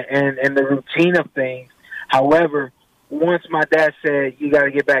regimen and the routine of things. However, once my dad said, you got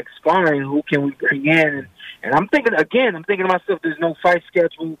to get back sparring, who can we bring in? And I'm thinking to myself, there's no fight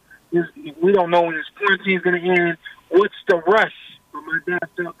schedule. We don't know when this quarantine is going to end. What's the rush? But my dad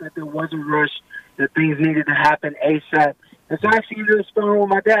felt that there was a rush, that things needed to happen ASAP. And so I actually ended up sparring with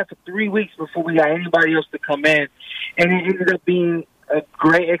my dad for 3 weeks before we got anybody else to come in. And it ended up being a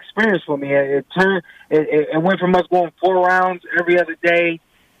great experience for me. It went from us going 4 rounds every other day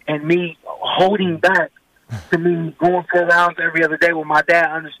and me holding back to me going 4 rounds every other day with my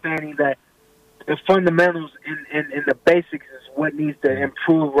dad understanding that the fundamentals and the basics is what needs to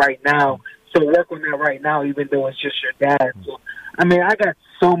improve right now. So work on that right now, even though it's just your dad. So, I mean, I got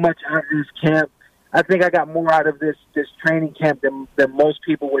so much out of this camp. I think I got more out of this training camp than most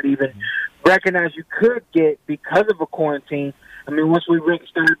people would even recognize you could get because of a quarantine. I mean, once we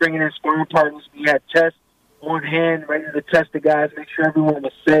started bringing in sparring partners, we had tests on hand, ready to test the guys, make sure everyone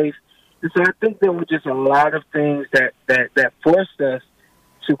was safe. And so I think there were just a lot of things that forced us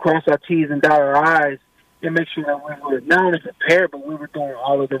to cross our T's and dot our I's and make sure that we were not only prepared, but we were doing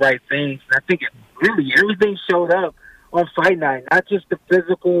all of the right things. And I think everything showed up on fight night, not just the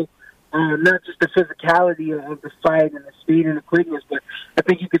physical, not just the physicality of the fight and the speed and the quickness, but I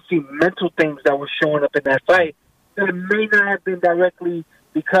think you could see mental things that were showing up in that fight that may not have been directly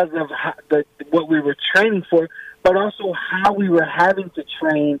because of what we were training for, but also how we were having to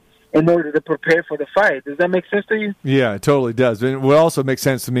train in order to prepare for the fight. Does that make sense to you? Yeah, it totally does. And what also makes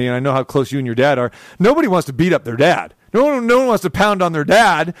sense to me, and I know how close you and your dad are, nobody wants to beat up their dad. No one wants to pound on their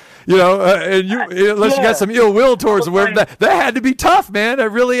dad, unless you got some ill will towards them. That had to be tough, man. That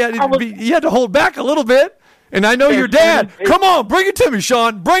really had to be. You had to hold back a little bit. And I know your dad. Come on, bring it to me,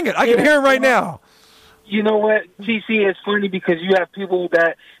 Shawn. Bring it. I can hear him right now. You know what, TC, it's funny because you have people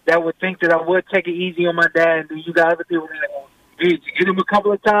that would think that I would take it easy on my dad, and you got other people that hit him a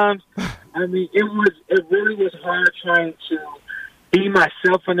couple of times. I mean, it really was hard trying to be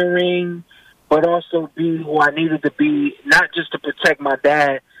myself in the ring, but also be who I needed to be, not just to protect my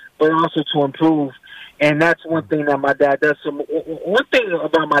dad, but also to improve. And that's one thing that my dad does. So one thing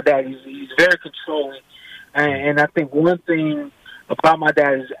about my dad, he's very controlling. And I think one thing about my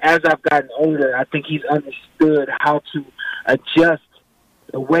dad is, as I've gotten older, I think he's understood how to adjust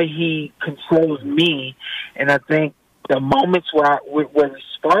the way he controls me. And I think the moments where we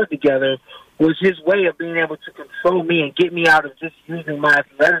sparred together was his way of being able to control me and get me out of just using my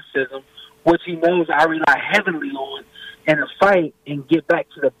athleticism, which he knows I rely heavily on in a fight, and get back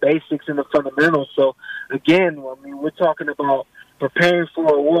to the basics and the fundamentals. So, again, I mean, we're talking about preparing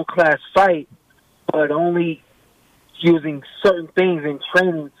for a world-class fight, but only using certain things in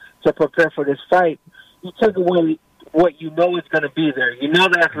training to prepare for this fight. You take away what you know is going to be there. You know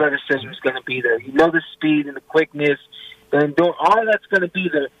the athleticism is going to be there. You know the speed and the quickness. And all that's going to be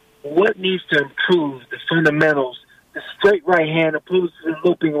there. What needs to improve? The fundamentals. The straight right hand opposed to the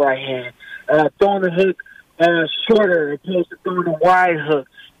looping right hand. Throwing the hook shorter opposed to throwing a wide hook.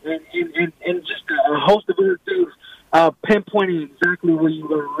 And just a host of other things. Pinpointing exactly where you're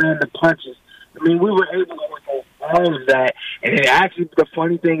going to land the punches. I mean, we were able to work on all of that. And actually, the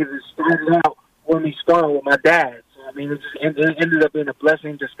funny thing is, it started out when we started with my dad. So, I mean, it ended up being a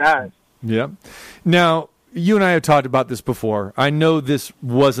blessing in disguise. Yeah. Now, you and I have talked about this before. I know this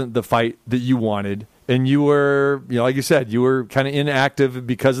wasn't the fight that you wanted. And you were, like you said, you were kind of inactive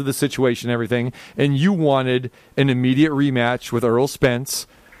because of the situation and everything. And you wanted an immediate rematch with Earl Spence.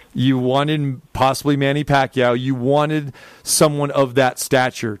 You wanted possibly Manny Pacquiao. You wanted someone of that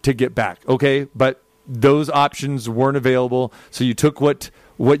stature to get back, okay? But those options weren't available, so you took what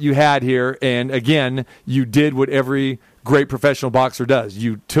you had here, and again, you did what every great professional boxer does.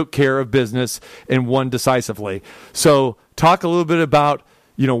 You took care of business and won decisively. So talk a little bit about,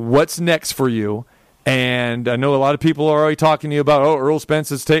 what's next for you. And I know a lot of people are already talking to you about, Earl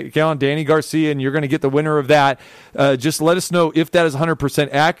Spence is taking on Danny Garcia, and you're going to get the winner of that. Just let us know if that is 100%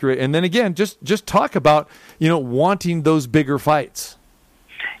 accurate. And then again, just talk about, wanting those bigger fights.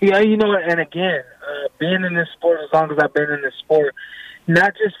 Yeah, and again, being in this sport as long as I've been in this sport,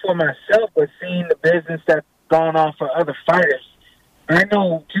 not just for myself, but seeing the business that's gone on for other fighters. I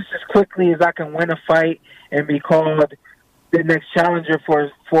know just as quickly as I can win a fight and be called the next challenger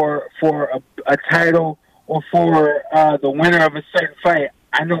for a title or for the winner of a certain fight,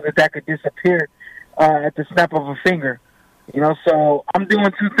 I know that could disappear at the snap of a finger. So I'm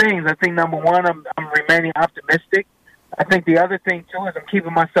doing two things. I think number one, I'm remaining optimistic. I think the other thing too is I'm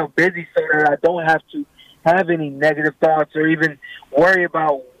keeping myself busy so that I don't have to have any negative thoughts or even worry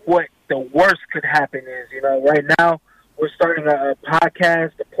about what the worst could happen is. Right now we're starting a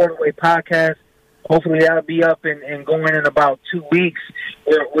podcast, the Portaway podcast. Hopefully that'll be up and going in about 2 weeks.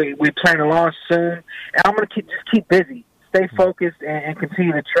 We plan to launch soon. And I'm going to keep busy, stay focused, and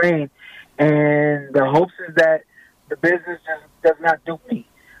continue to train. And the hopes is that the business just does not dupe me.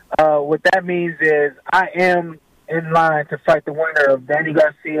 What that means is I am in line to fight the winner of Danny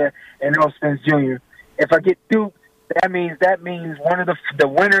Garcia and Earl Spence Jr. If I get duped, that means one of the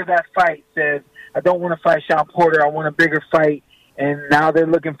winner of that fight says, I don't want to fight Shawn Porter, I want a bigger fight. And now they're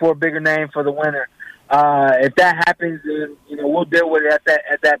looking for a bigger name for the winner. If that happens, then we'll deal with it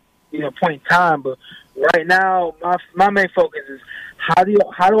at that point in time. But right now, my main focus is how do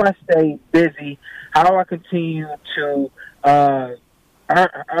I stay busy? How do I continue to hone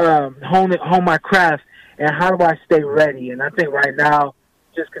my craft? And how do I stay ready? And I think right now,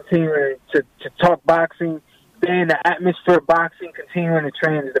 just continuing to talk boxing, stay in the atmosphere of boxing, continuing to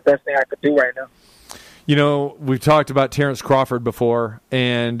train is the best thing I could do right now. You know, we've talked about Terrence Crawford before,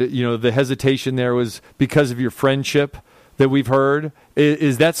 and, you know, the hesitation there was because of your friendship that we've heard.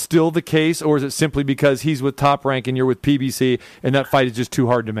 Is that still the case, or is it simply because he's with Top Rank and you're with PBC, and that fight is just too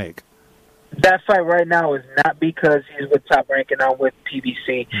hard to make? That fight right now is not because he's with Top Rank and I'm with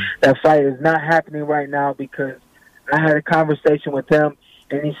PBC. That fight is not happening right now because I had a conversation with him,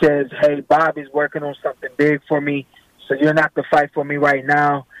 and he says, hey, Bob is working on something big for me, so you're not the fight for me right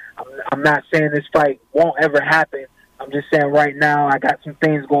now. I'm not saying this fight won't ever happen. I'm just saying right now I got some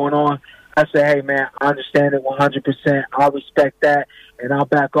things going on. I said, hey, man, I understand it 100%. I'll respect that, and I'll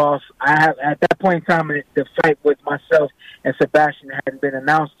back off. At that point in time, the fight with myself and Sebastian hadn't been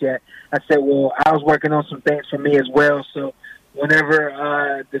announced yet. I said, well, I was working on some things for me as well. So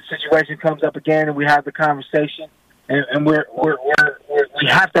whenever the situation comes up again and we have the conversation, and we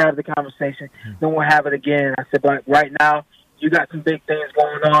have to have the conversation, then we'll have it again. I said, but right now, you got some big things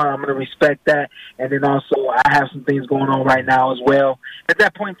going on. I'm going to respect that. And then also I have some things going on right now as well. At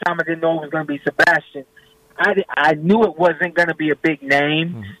that point in time, I didn't know it was going to be Sebastian. I knew it wasn't going to be a big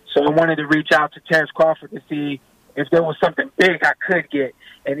name, so I wanted to reach out to Terrence Crawford to see if there was something big I could get.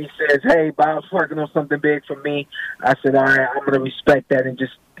 And he says, hey, Bob's working on something big for me. I said, all right, I'm going to respect that and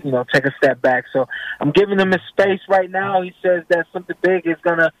just, you know, take a step back. So I'm giving him his space right now. He says that something big is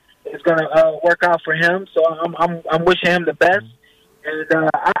going to work out for him. So I'm wishing him the best. And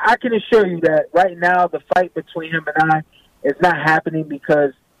I can assure you that right now the fight between him and I is not happening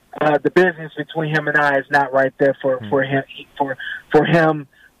because the business between him and I is not right there for him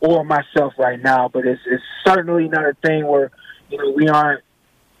or myself right now. But it's certainly not a thing where, you know, we aren't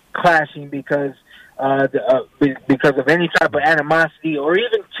clashing because of any type of animosity or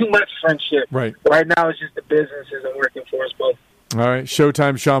even too much friendship. Right now, it's just the business isn't working for us both. All right,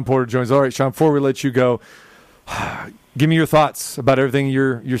 Showtime. Shawn Porter joins. All right, Shawn, before we let you go, give me your thoughts about everything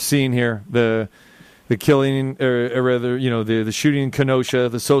you're seeing here. The killing, or rather, you know, the shooting in Kenosha,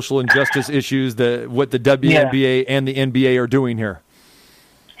 the social injustice issues, what the WNBA and the NBA are doing here.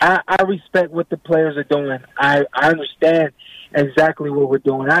 I respect what the players are doing. I understand exactly what we're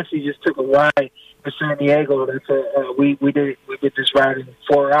doing. I actually just took a ride to San Diego. We did this ride in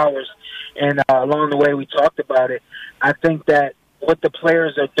 4 hours, and along the way we talked about it. I think that what the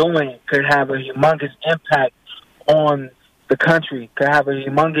players are doing could have a humongous impact on the country, could have a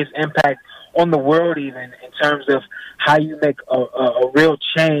humongous impact on the world, even in terms of how you make a real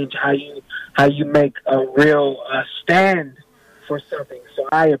change, how you make a real stand for something. So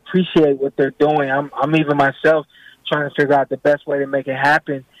I appreciate what they're doing. I'm even myself trying to figure out the best way to make it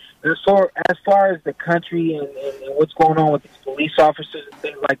happen. And as far as the country and what's going on with these police officers and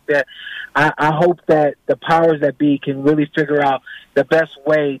things like that, I hope that the powers that be can really figure out the best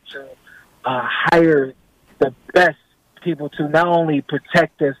way to hire the best people to not only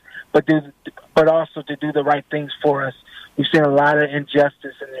protect us, but also to do the right things for us. We've seen a lot of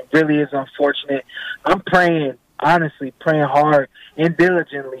injustice, and it really is unfortunate. I'm praying, honestly, praying hard and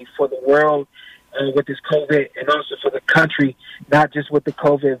diligently for the world with this COVID, and also for the country, not just with the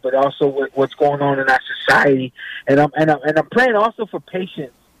COVID, but also with what's going on in our society. And I'm praying also for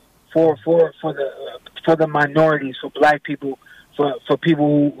patience for the minorities, for Black people, for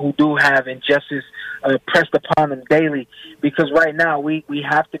people who do have injustice pressed upon them daily. Because right now we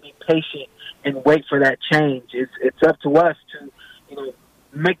have to be patient and wait for that change. It's up to us to, you know,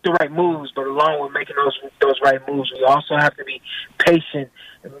 make the right moves, but along with making those right moves, we also have to be patient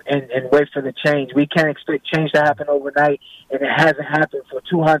and wait for the change. We can't expect change to happen overnight, and it hasn't happened for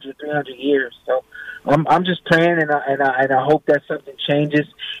 200, 300 years. So I'm just praying, and I hope that something changes,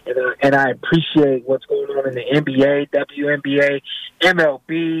 and I appreciate what's going on in the NBA, WNBA,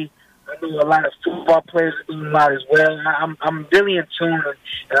 MLB. I know a lot of football players are doing a lot as well. I'm really in tune,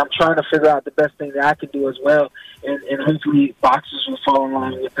 and I'm trying to figure out the best thing that I can do as well, and hopefully boxers will fall in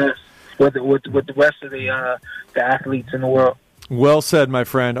line with us, with the rest of the athletes in the world. Well said, my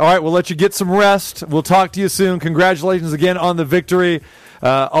friend. All right, we'll let you get some rest. We'll talk to you soon. Congratulations again on the victory.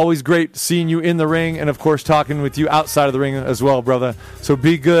 Always great seeing you in the ring, and, of course, talking with you outside of the ring as well, brother. So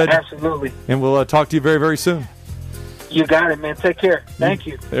be good. Absolutely. And we'll talk to you very, very soon. You got it, man. Take care. Thank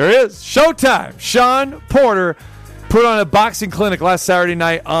you. There it is. Showtime. Shawn Porter put on a boxing clinic last Saturday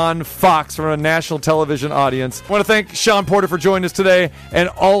night on Fox for a national television audience. I want to thank Shawn Porter for joining us today, and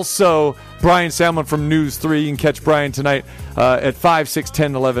also Bryan Salmond from News 3. You can catch Bryan tonight at 5, 6,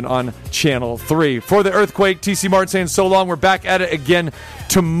 10, 11 on Channel 3. For the Earthquake, TC Martin saying so long. We're back at it again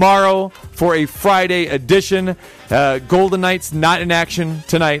tomorrow for a Friday edition. Golden Knights not in action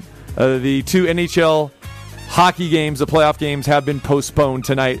tonight. The two NHL hockey games, the playoff games, have been postponed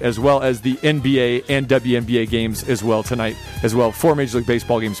tonight, as well as the NBA and WNBA games as well tonight as well. 4 Major League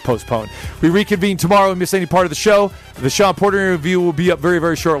Baseball games postponed. We reconvene tomorrow and miss any part of the show. The Shawn Porter interview will be up very,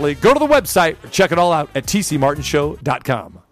 very shortly. Go to the website or check it all out at tcmartinshow.com.